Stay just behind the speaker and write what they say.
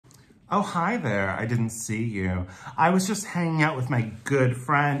Oh, hi there. I didn't see you. I was just hanging out with my good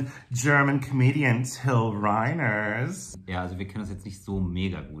friend, German comedian Til Reiners. Ja, also wir kennen uns jetzt nicht so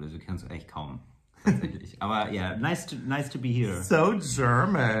mega gut, also wir kennen uns echt kaum. Tatsächlich. Aber yeah, nice to be here. So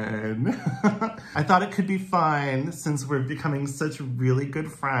German. I thought it could be fun, since we're becoming such really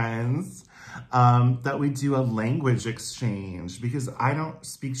good friends, that we do a language exchange, because I don't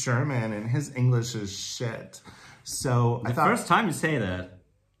speak German and his English is shit. So I thought... First time you say that.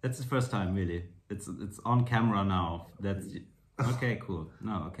 That's the first time, really. It's on camera now. That's okay. Cool.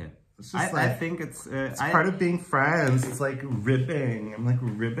 No, okay. It's just I think it's part of being friends. It's like ribbing. I'm like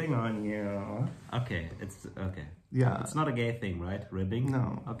ribbing on you. Okay. It's okay. Yeah. It's not a gay thing, right? Ribbing.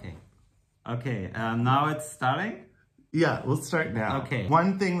 No. Okay. Okay. Now it's starting. Yeah, we'll start now. Okay.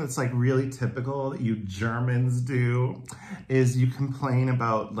 One thing that's like really typical that you Germans do is you complain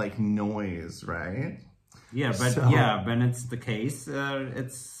about like noise, right? Yeah, but yeah, when it's the case,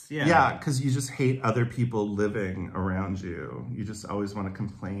 it's, yeah. Yeah, because you just hate other people living around you. You just always want to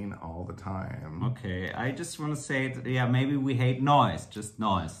complain all the time. Okay, I just want to say, yeah, maybe we hate noise, just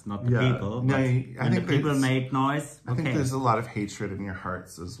noise, not the people. No, I think the people made noise, I think there's a lot of hatred in your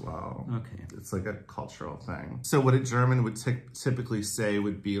hearts as well. Okay. It's like a cultural thing. So what a German would typically say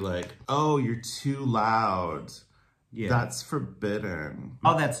would be like, oh, you're too loud. Yeah. That's forbidden.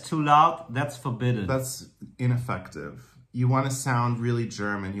 Oh, that's too loud? That's forbidden. That's ineffective. You want to sound really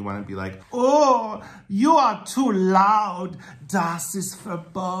German. You want to be like, oh, you are too loud. Das ist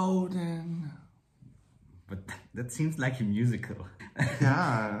verboten. But that seems like a musical.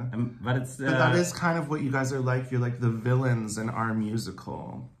 Yeah. But it's... But that is kind of what you guys are like. You're like the villains in our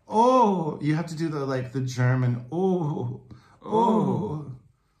musical. Oh, you have to do the German, oh, oh,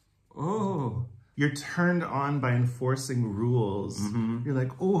 oh. You're turned on by enforcing rules. Mm-hmm. You're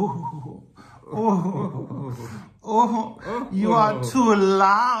like, oh, oh, oh, you are too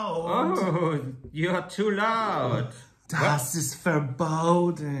loud. Oh, you are too loud. Das ist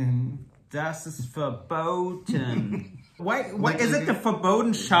verboten. Das ist verboten. What is it? The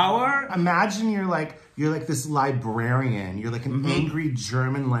forbidden shower? Imagine you're like this librarian. You're like an angry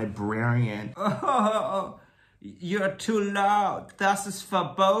German librarian. Oh, you're too loud. Das ist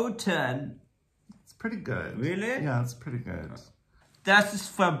verboten. Pretty good. Really? Yeah, it's pretty good. Das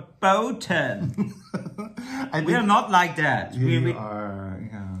ist verboten. We are not like that. We are,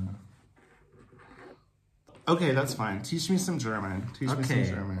 yeah. Okay, that's fine. Teach me some German. Teach me some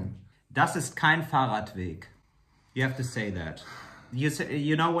German. Das ist kein Fahrradweg. You have to say that.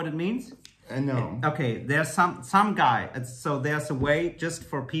 You know what it means? No. Okay, there's some guy. So there's a way just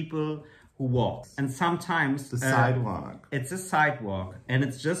for people who walk. And sometimes... The sidewalk. It's a sidewalk. And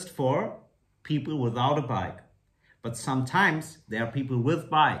it's just for people without a bike. But sometimes there are people with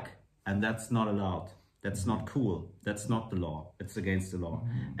bike, and that's not allowed. That's not cool. That's not the law. It's against the law.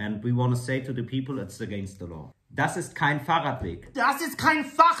 And we want to say to the people, it's against the law. Das ist kein Fahrradweg. Das ist kein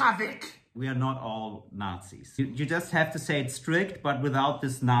Fahrradweg. We are not all Nazis. You just have to say it strict, but without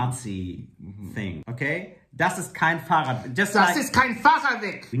this Nazi thing, okay? Das ist kein Fahrrad. Das ist kein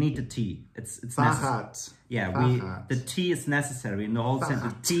Fahrradweg. We need the T. It's Fahrrad. necessary. Yeah, the T is necessary in the whole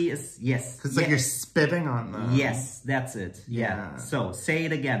sentence. The T is, yes. Because like you're spitting on them. Yes, that's it. Yeah. So, say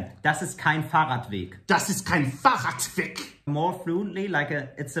it again. Das ist kein Fahrradweg. Das ist kein Fahrradweg. More fluently,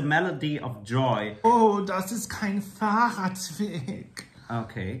 it's a melody of joy. Oh, das ist kein Fahrradweg.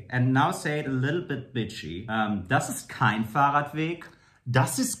 Okay, and now say it a little bit bitchy. Das ist kein Fahrradweg.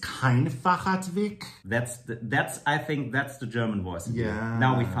 Das ist kein Fahrradweg. I think that's the German voice. Yeah.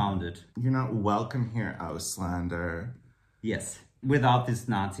 Now we found it. You're not welcome here, Auslander. Yes, without this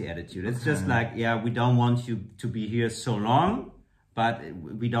Nazi attitude. It's just like, yeah, we don't want you to be here so long, but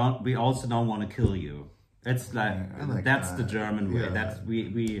we also don't want to kill you. It's like that's the German way. Yeah. That's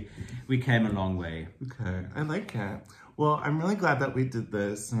we came a long way. Okay, I like it. Well, I'm really glad that we did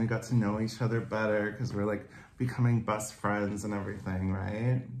this and we got to know each other better because we're like becoming best friends and everything,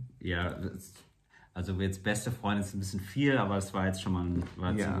 right? Ja, also jetzt beste Freunde ist ein bisschen viel, aber es war jetzt schon mal ein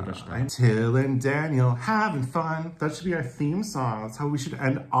guter Start. Til and Daniel having fun. That should be our theme song. That's how we should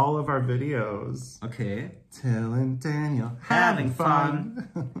end all of our videos. Okay. Til and Daniel having fun.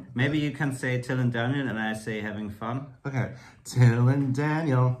 Maybe you can say Til and Daniel and I say having fun. Okay. Til and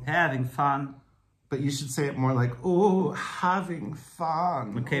Daniel having fun. But you should say it more like, oh, having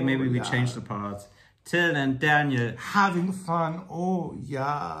fun. Okay, maybe we change the parts. Til and Daniel having fun. Oh,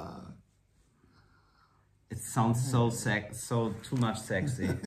 yeah. It sounds so too much sexy.